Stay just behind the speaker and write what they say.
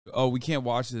Oh, we can't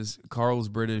watch this. Carl's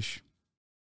British.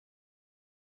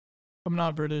 I'm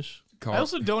not British. Carl, I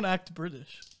also don't act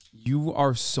British. You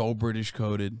are so British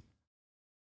coded.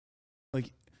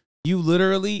 Like, you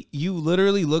literally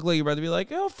look like you're about to be like,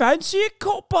 oh, fancy a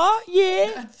cuppa,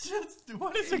 yeah.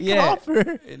 What is a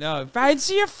copper? No,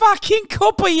 fancy a fucking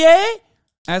cuppa, yeah.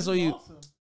 That's what you. Awesome.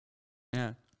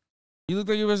 Yeah. You look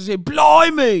like you're about to say,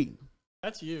 blimey.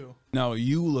 That's you. No,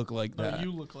 you look like that. No,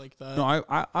 you look like that. No,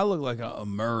 I look like an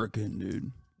American,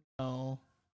 dude. No.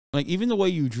 Like, even the way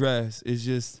you dress is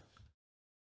just.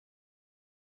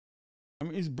 I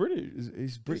mean, it's British.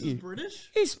 It's British. This is British?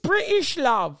 It's British,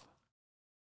 love.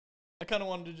 I kind of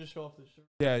wanted to just show off this shirt.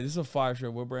 Yeah, this is a fire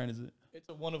shirt. What brand is it? It's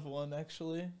a 1 of 1,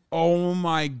 actually. Oh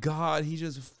my God, he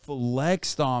just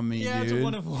flexed on me, yeah, dude. it's a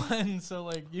 1 of 1, so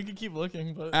like you can keep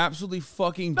looking, but Absolutely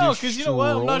fucking no, because you know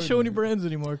what? I'm not showing you brands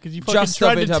anymore because you fucking Just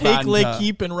tried a to bit take of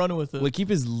L'Equipe and run with it.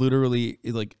 L'Equipe is literally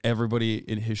like everybody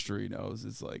in history knows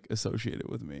it's like associated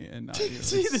with me, and not you.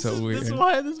 See, It's so weird. This is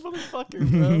why this motherfucker,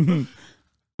 bro.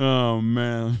 Oh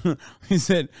man, he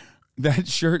said that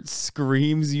shirt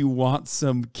screams you want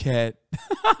some ket.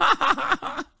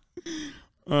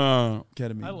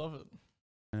 Ketamine. I love it.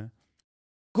 Yeah.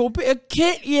 Go bit of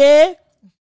kit, yeah.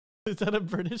 Is that a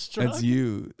British truck? That's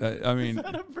you. I mean, is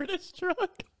that a British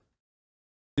truck?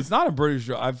 it's not a British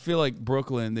drug. I feel like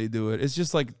Brooklyn, they do it. It's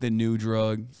just like the new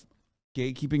drug.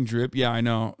 Gatekeeping drip. Yeah, I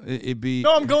know. It'd be.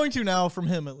 No, I'm going to now from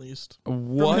him at least.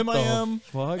 What from him the I am.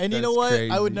 fuck? And you know That's what?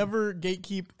 crazy. I would never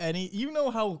gatekeep any. You know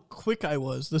how quick I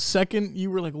was. The second you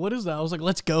were like, "What is that?" I was like,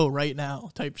 "Let's go right now,"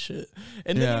 type shit.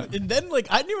 And then, Yeah. and then like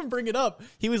I didn't even bring it up.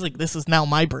 He was like, "This is now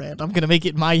my brand. I'm gonna make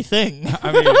it my thing."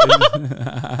 I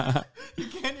mean, You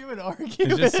can't even argue.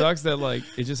 it just sucks that like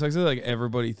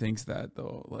everybody thinks that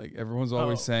though. Like everyone's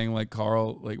always saying like,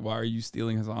 Carl, like, why are you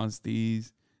stealing Hasan's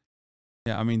steez?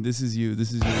 Yeah, I mean, this is you.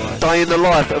 This is your life. Day in the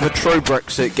life of a true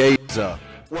Brexit geezer.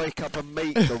 Wake up and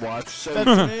meet the wife soon.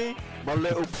 That's me. My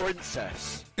little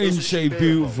princess. Ain't Isn't she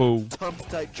beautiful? Time to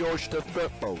take George to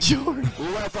football. George.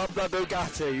 Rev up the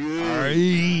Bugatti.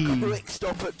 Aye. Quick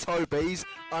stop at Toby's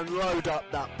and load up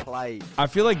that plane. I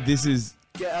feel like this is.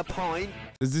 Get a pint.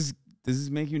 Does this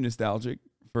make you nostalgic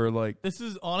for like This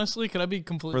is honestly, could I be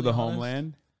completely for the honest?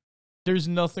 homeland? There's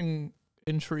nothing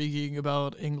intriguing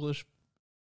about English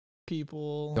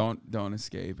people. Don't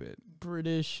escape it.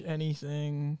 British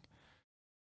anything.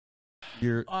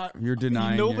 You're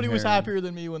denying. Nobody your was heritage. happier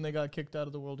than me when they got kicked out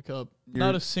of the World Cup.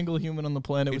 Not a single human on the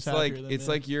planet was It's happier like than it's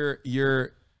me. like you're you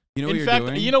know what In you're fact,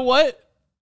 doing? you know what?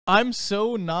 I'm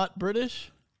so not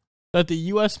British that the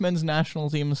U.S. men's national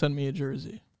team sent me a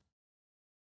jersey.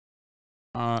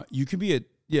 You could be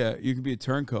a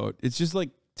turncoat. It's just like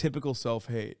typical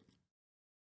self-hate,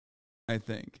 I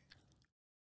think.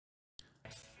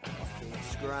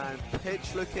 Grand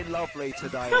pitch looking lovely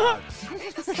today, lads.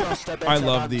 Just a bit I of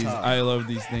love these. banter. I love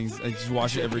these things. I just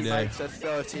watch it every day. Makes a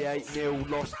 38-0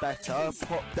 loss better.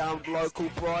 Pop down local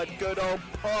pride. Good old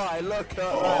pie. Look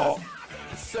at that.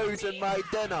 Susan made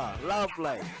dinner.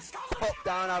 Lovely. Pop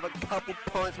down, have a couple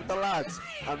pints with the lads,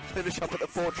 and finish up at the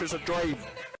Fortress of Dream.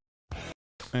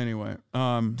 Anyway,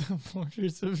 The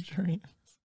Fortress of Dreams.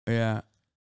 yeah.